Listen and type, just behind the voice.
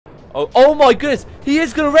Oh my goodness. He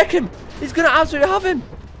is going to wreck him. He's going to absolutely have him.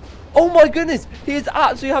 Oh my goodness. He is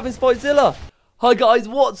absolutely having SPIKEZILLA. Hi guys,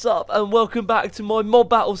 what's up? And welcome back to my mob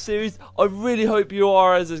battle series. I really hope you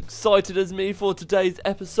are as excited as me for today's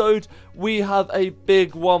episode. We have a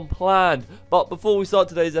big one planned. But before we start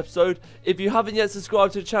today's episode, if you haven't yet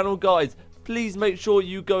subscribed to the channel, guys, please make sure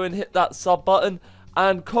you go and hit that sub button.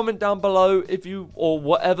 And comment down below if you, or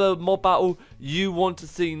whatever mob battle you want to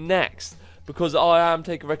see next. Because I am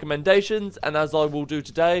taking recommendations, and as I will do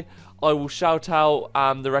today, I will shout out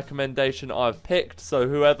the recommendation I've picked. So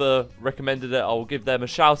whoever recommended it, I will give them a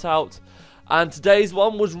shout out. And today's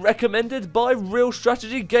one was recommended by Real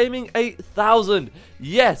Strategy Gaming 8000.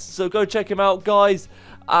 Yes, so go check him out, guys.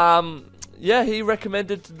 Yeah, he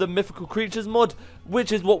recommended the Mythical Creatures mod,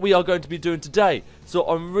 which is what we are going to be doing today. So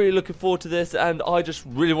I'm really looking forward to this, and I just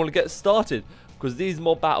really want to get started, because these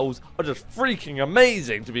mob battles are just freaking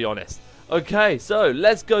amazing, to be honest. Okay, so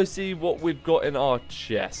let's go see what we've got in our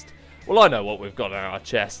chest. Well, I know what we've got in our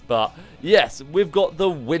chest, but yes, we've got the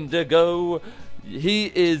Wendigo. He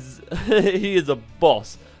is he is a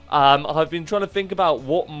boss. I've been trying to think about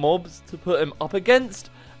what mobs to put him up against,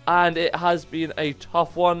 and it has been a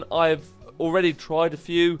tough one. I've already tried a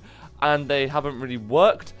few, and they haven't really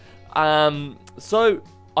worked. So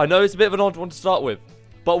I know it's a bit of an odd one to start with,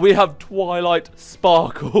 but we have Twilight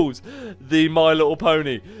Sparkles, the My Little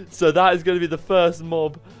Pony. So that is going to be the first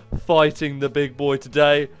mob fighting the big boy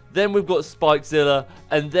today. Then we've got SPIKEZILLA,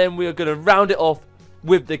 and then we are going to round it off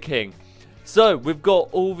with the king. So we've got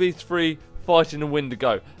all these three fighting in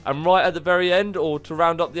Wendigo. And right at the very end, or to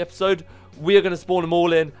round up the episode, we are going to spawn them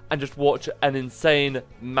all in and just watch an insane,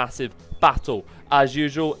 massive battle as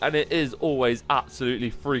usual. And it is always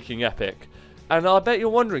absolutely freaking epic. And I bet you're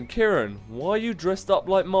wondering, Kieran, why are you dressed up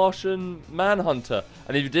like Martian Manhunter?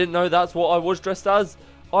 And if you didn't know, that's what I was dressed as.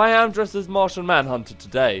 I am dressed as Martian Manhunter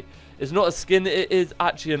today. It's not a skin, it is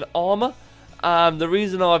actually an armor. The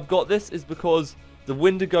reason I've got this is because the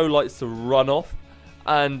Wendigo likes to run off,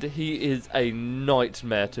 and he is a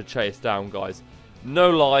nightmare to chase down, guys.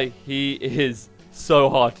 No lie, he is so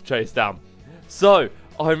hard to chase down. So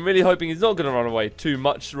I'm really hoping he's not going to run away too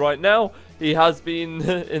much right now. He has been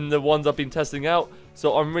in the ones I've been testing out,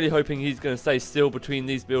 so I'm really hoping he's going to stay still between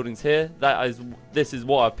these buildings here. This is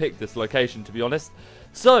why I picked this location, to be honest.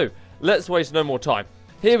 So let's waste no more time.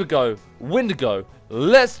 Here we go, Wendigo.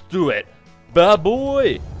 Let's do it, bad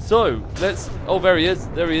boy. So let's. Oh, there he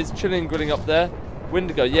is, chilling, grilling up there.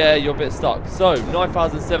 Wendigo, yeah, you're a bit stuck. So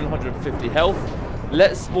 9,750 health.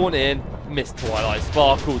 Let's spawn in Miss Twilight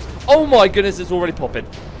Sparkles. Oh my goodness, it's already popping.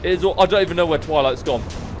 I don't even know where Twilight's gone,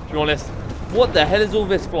 to be honest. What the hell is all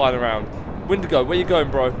this flying around? Wendigo, where you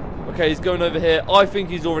going, bro? Okay, he's going over here. I think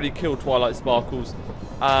he's already killed Twilight Sparkles.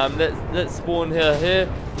 Let's spawn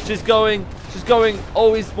here. She's going.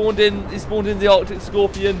 Oh, he spawned in the Arctic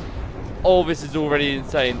Scorpion. Oh, this is already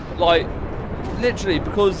insane. Like, literally,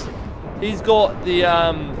 because he's got the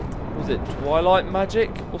was it Twilight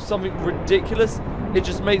magic or something ridiculous? It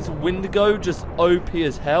just makes Wendigo just OP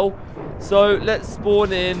as hell. So let's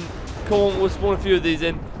spawn in. Come on, we'll spawn a few of these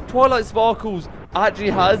in. Twilight Sparkles actually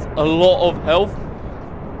has a lot of health.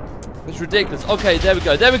 It's ridiculous. Okay, there we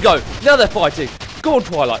go. Now they're fighting. Go on,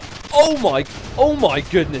 Twilight. Oh my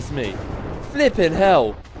goodness me. Flipping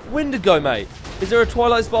hell. Wendigo, mate. Is there a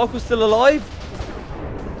Twilight Sparkle still alive?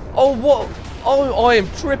 Oh, what? Oh, I am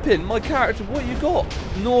tripping. My character, what you got?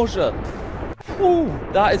 Nausea. Ooh,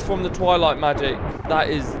 that is from the Twilight magic. That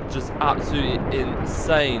is just absolutely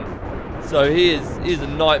insane. So he's a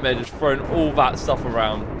nightmare, just throwing all that stuff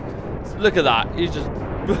around. So look at that. He's just,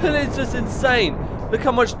 it's just insane. Look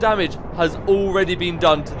how much damage has already been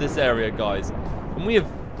done to this area, guys. And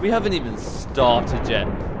we haven't even started yet.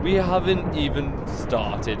 We haven't even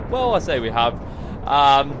started. Well, I say we have.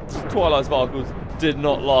 Twilight Sparkles did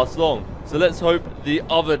not last long. So let's hope the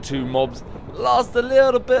other two mobs last a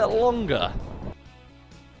little bit longer.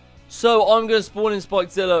 So I'm going to spawn in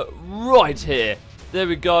SPIKEZILLA right here. There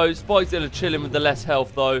we go. SPIKEZILLA chilling with the less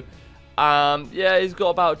health though. Yeah, he's got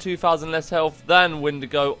about 2,000 less health than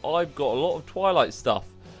Wendigo. I've got a lot of Twilight stuff.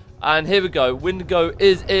 And here we go. Wendigo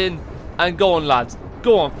is in. And go on, lads.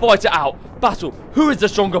 Go on, fight it out. Battle. Who is the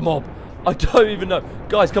stronger mob? I don't even know.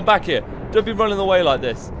 Guys, come back here. Don't be running away like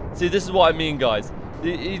this. See, this is what I mean, guys.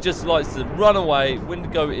 He just likes to run away.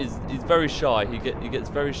 Wendigo he's very shy. He gets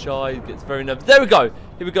very shy. He gets very nervous. There we go.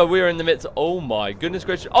 Here we go. We're in the midst. Oh my goodness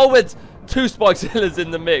gracious. Oh, it's two SPIKEZILLAs in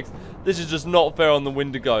the mix. This is just not fair on the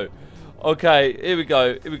Wendigo. Okay, here we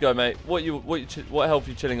go. Here we go, mate. What health are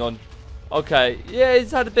you chilling on? Okay. Yeah,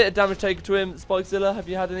 he's had a bit of damage taken to him. SPIKEZILLA, have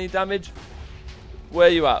you had any damage? Where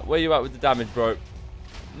you at? Where you at with the damage, bro?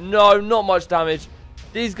 No, not much damage.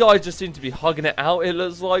 These guys just seem to be hugging it out, it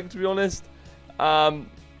looks like, to be honest.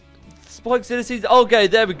 SPIKEZILLA sees... Okay,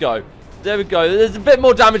 there we go. There we go. There's a bit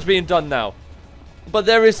more damage being done now. But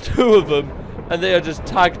there is 2 of them, and they are just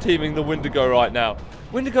tag teaming the Wendigo right now.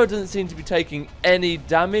 Wendigo doesn't seem to be taking any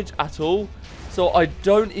damage at all. So I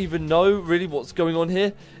don't even know really what's going on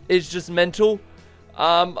here. It's just mental.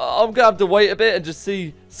 I'm going to have to wait a bit and just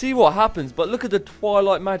see what happens. But look at the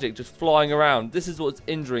Twilight magic just flying around. This is what's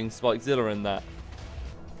injuring SPIKEZILLA in that.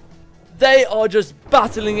 They are just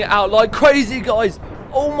battling it out like crazy, guys.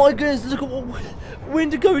 Oh my goodness, look at what...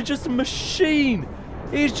 Wendigo is just a machine.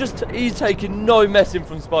 He's taking no messing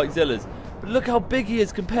from SPIKEZILLA's. But look how big he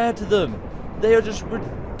is compared to them. They are just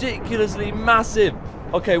ridiculously massive.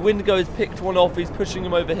 Okay, Wendigo has picked one off. He's pushing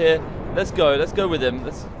him over here. Let's go with him.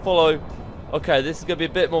 Let's follow. Okay, this is going to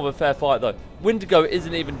be a bit more of a fair fight, though. Wendigo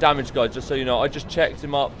isn't even damaged, guys, just so you know. I just checked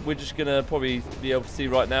him up. We're just going to probably be able to see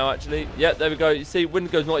right now, actually. Yep, there we go. You see,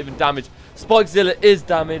 Wendigo's not even damaged. SPIKEZILLA is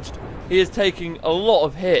damaged. He is taking a lot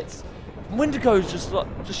of hits. Wendigo's just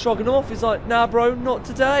shrugging him off. He's like, nah, bro, not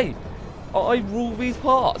today. I rule these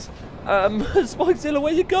parts. SPIKEZILLA,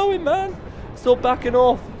 where you going, man? Stop backing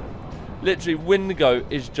off. Literally, Wendigo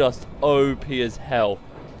is just OP as hell.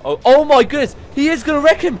 Oh my goodness. He is going to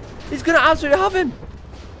wreck him. He's going to absolutely have him.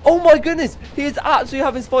 Oh my goodness. He is absolutely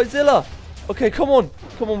having SPIKEZILLA. Okay, come on.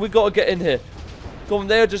 Come on, we've got to get in here. Come on,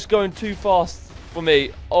 they are just going too fast for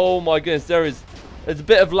me. Oh my goodness. There's a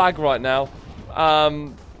bit of lag right now.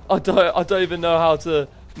 I don't even know how to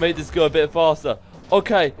make this go a bit faster.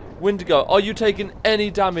 Okay, Wendigo, are you taking any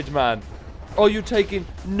damage, man? Are you taking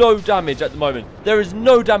no damage at the moment? There is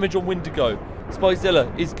no damage on Wendigo.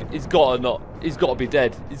 SPIKEZILLA, he's got to be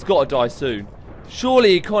dead. He's got to die soon. Surely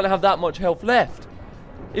he can't have that much health left.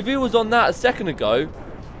 If he was on that a second ago,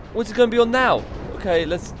 what's he going to be on now? Okay,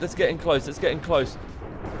 let's get in close. Let's get in close.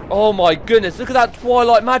 Oh my goodness, look at that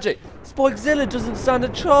Twilight magic. SPIKEZILLA doesn't stand a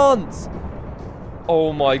chance.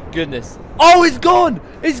 Oh my goodness. Oh, he's gone.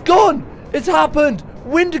 He's gone. It's happened.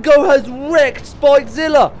 Wendigo has wrecked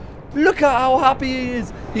SPIKEZILLA. Look at how happy he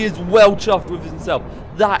is. He is well chuffed with himself.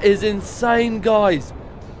 That is insane, guys.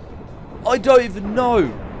 I don't even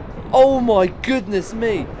know. Oh my goodness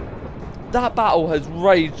me. That battle has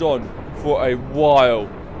raged on for a while.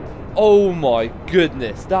 Oh my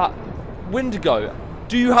goodness. That Wendigo,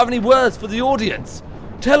 do you have any words for the audience?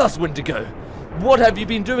 Tell us, Wendigo. What have you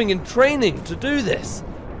been doing in training to do this?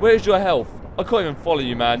 Where's your health? I can't even follow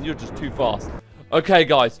you, man. You're just too fast. Okay,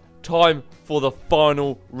 guys. Time for the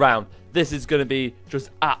final round. This is going to be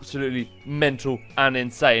just absolutely mental and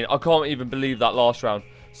insane. I can't even believe that last round.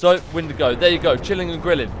 So, Wendigo, there you go. Chilling and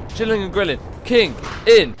grilling. Chilling and grilling. King,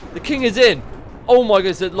 in. The king is in. Oh my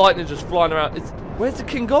goodness, the lightning just flying around. Where's the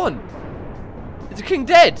king gone? Is the king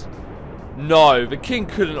dead? No, the king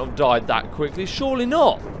couldn't have died that quickly. Surely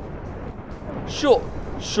not.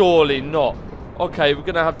 Surely not. Okay, we're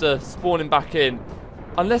going to have to spawn him back in.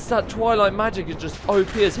 Unless that Twilight magic is just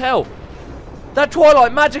OP as hell. That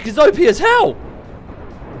Twilight magic is OP as hell.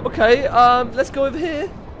 Okay, let's go over here.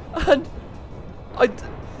 And I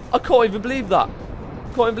can't even believe that.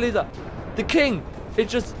 Can't even believe that. The king is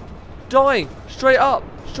just dying. Straight up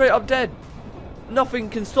dead. Nothing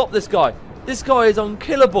can stop this guy. This guy is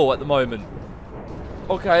unkillable at the moment.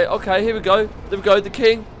 Okay, here we go. There we go, the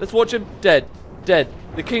king. Let's watch him. Dead.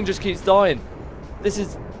 The king just keeps dying. This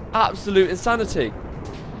is absolute insanity.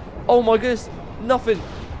 Oh my goodness. Nothing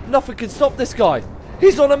can stop this guy.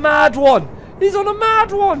 He's on a mad one.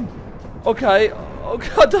 Okay,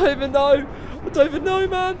 I don't even know,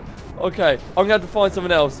 man. Okay, I'm going to have to find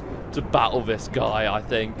someone else to battle this guy, I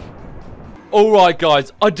think. Alright,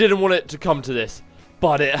 guys. I didn't want it to come to this,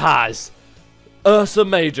 but it has. Ursa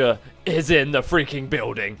Major is in the freaking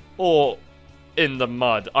building. Or in the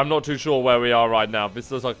mud. I'm not too sure where we are right now. This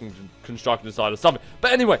looks like a construction site or something.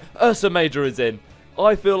 But anyway, Ursa Major is in.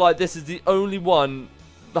 I feel like this is the only one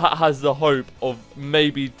that has the hope of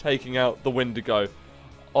maybe taking out the Wendigo.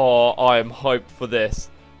 Oh, I am hyped for this.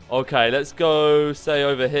 Okay, let's go, say,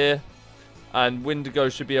 over here. And Wendigo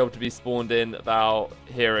should be able to be spawned in about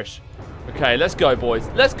here-ish. Okay, let's go, boys.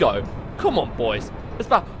 Let's go. Come on, boys. Let's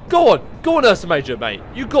back. Go on, Ursa Major, mate.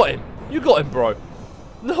 You got him, bro.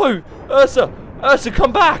 No, Ursa,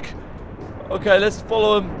 come back. Okay, let's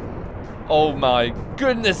follow him. Oh my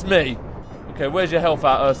goodness me. Okay, where's your health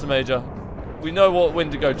at, Ursa Major? We know what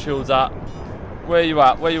Wendigo chills at. Where you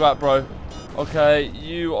at, bro? Okay,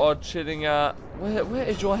 you are chilling at... Where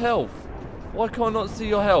is your health? Why can't I not see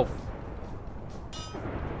your health?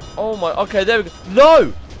 Oh my... Okay, there we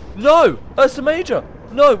go. No! Ursa Major!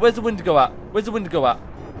 No, where's the Wendigo at?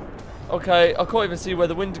 Okay, I can't even see where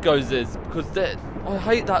the Wendigos is. Because I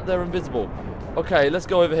hate that they're invisible. Okay, let's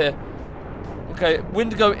go over here. Okay,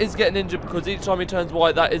 Wendigo is getting injured because each time he turns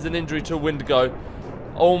white, that is an injury to Wendigo.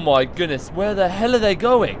 Oh my goodness, where the hell are they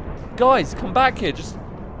going? Guys, come back here. Just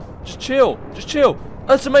chill. Just chill.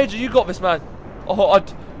 Ursa Major, you got this, man. Oh,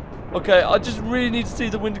 okay, I just really need to see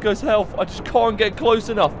the Wendigo's health. I just can't get close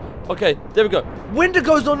enough. Okay, there we go.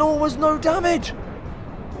 Wendigo's on almost no damage.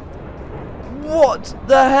 What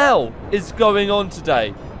the hell is going on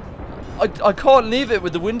today? I can't leave it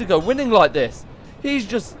with the Wendigo winning like this. He's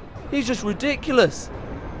just ridiculous.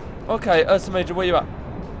 Okay, Ursa Major, where you at?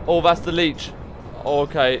 Oh, that's the leech.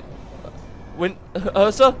 Okay.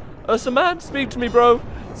 Ursa? Ursa man? Speak to me, bro.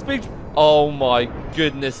 Speak to... Oh my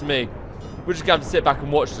goodness me. We're just going to have to sit back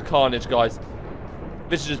and watch the carnage, guys.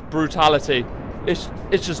 This is just brutality. It's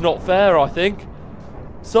just not fair, I think.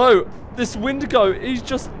 So, this Wendigo, he's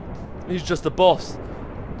just the boss.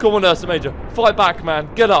 Come on, Ursa Major. Fight back,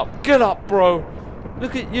 man. Get up, bro.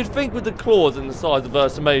 Look at, you'd think with the claws and the size of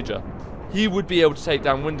Ursa Major, he would be able to take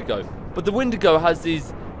down Wendigo. But the Wendigo has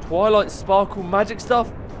these Twilight Sparkle magic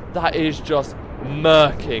stuff that is just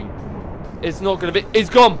murking. It's not going to be... He's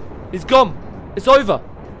gone. He's gone. It's over.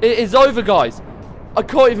 It is over, guys. I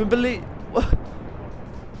can't even believe...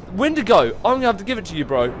 Wendigo, I'm going to have to give it to you,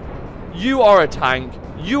 bro. You are a tank.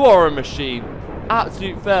 You are a machine.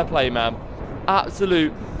 Absolute fair play, man.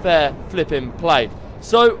 Absolute fair flipping play.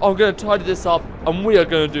 So, I'm going to tidy this up, and we are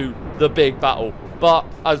going to do the big battle. But,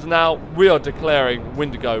 as now, we are declaring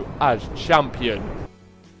Wendigo as champion.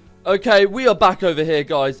 Okay, we are back over here,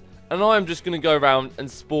 guys. And I am just going to go around and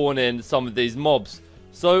spawn in some of these mobs.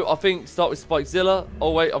 So, I think start with SPIKEZILLA.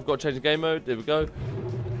 Oh, wait, I've got to change the game mode. There we go.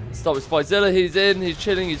 Start with SPIKEZILLA. He's in, he's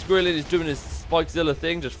chilling, he's grilling, he's doing his SPIKEZILLA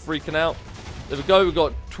thing, just freaking out. There we go. We've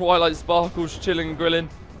got Twilight Sparkles chilling and grilling.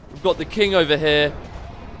 We've got the king over here.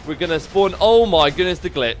 We're going to spawn... Oh, my goodness, the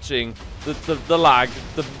glitching. The lag.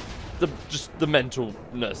 Just the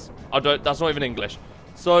mentalness. That's not even English.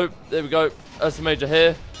 So, there we go. Ursa Major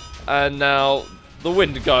here. And now... the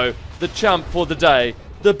Wendigo, the champ for the day,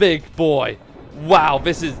 the big boy. Wow,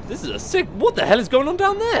 this is a sick... What the hell is going on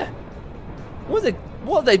down there? What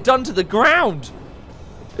have they done to the ground?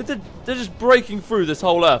 They're just breaking through this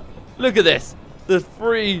whole earth. Look at this. The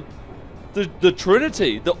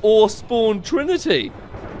Trinity, the ore-spawn Trinity.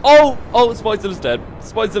 Oh, SPIKEZILLA's dead.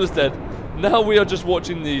 SPIKEZILLA's dead. Now we are just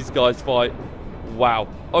watching these guys fight. Wow.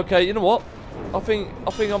 Okay, you know what? I think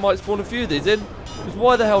I might spawn a few of these in. Because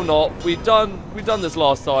why the hell not? We've done this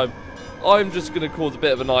last time. I'm just going to cause a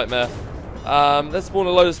bit of a nightmare. Let's spawn a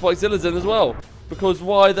load of SPIKEZILLAs in as well. Because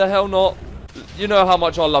why the hell not? You know how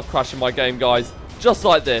much I love crashing my game, guys. Just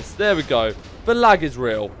like this. There we go. The lag is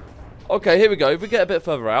real. Okay, here we go. If we get a bit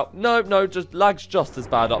further out. No, just lag's just as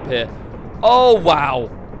bad up here. Oh,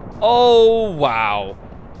 wow. Oh, wow.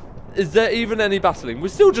 Is there even any battling?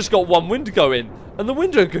 We've still just got one Wendigo in. And the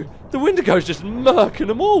Wendigo's just murking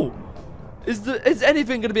them all. Is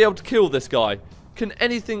anything going to be able to kill this guy? Can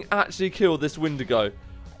anything actually kill this Wendigo?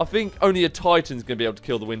 I think only a Titan's going to be able to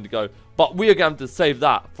kill the Wendigo. But we are going to save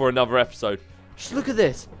that for another episode. Just look at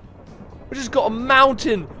this. We just got a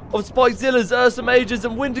mountain of SPIKEZILLAs, Ursa Majors,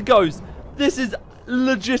 and Wendigos. This is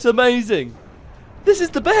legit amazing. This is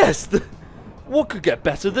the best. What could get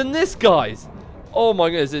better than this, guys? Oh my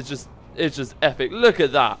goodness, it's just epic. Look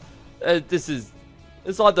at that. It's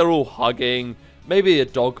like they're all hugging. Maybe a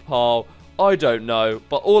dog pile. I don't know.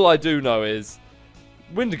 But all I do know is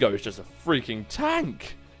Wendigo is just a freaking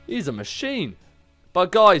tank. He's a machine.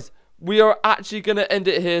 But guys, we are actually going to end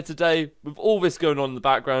it here today with all this going on in the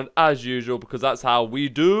background as usual, because that's how we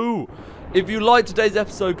do. If you liked today's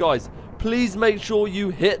episode, guys, please make sure you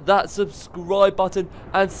hit that subscribe button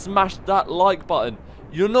and smash that like button.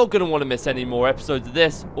 You're not going to want to miss any more episodes of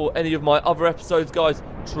this or any of my other episodes, guys.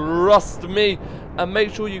 Trust me. And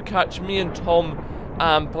make sure you catch me and Tom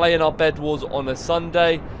playing our Bed Wars on a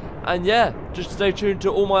Sunday. And yeah, just stay tuned to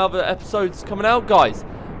all my other episodes coming out, guys.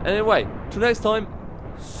 Anyway, till next time,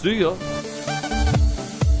 see ya.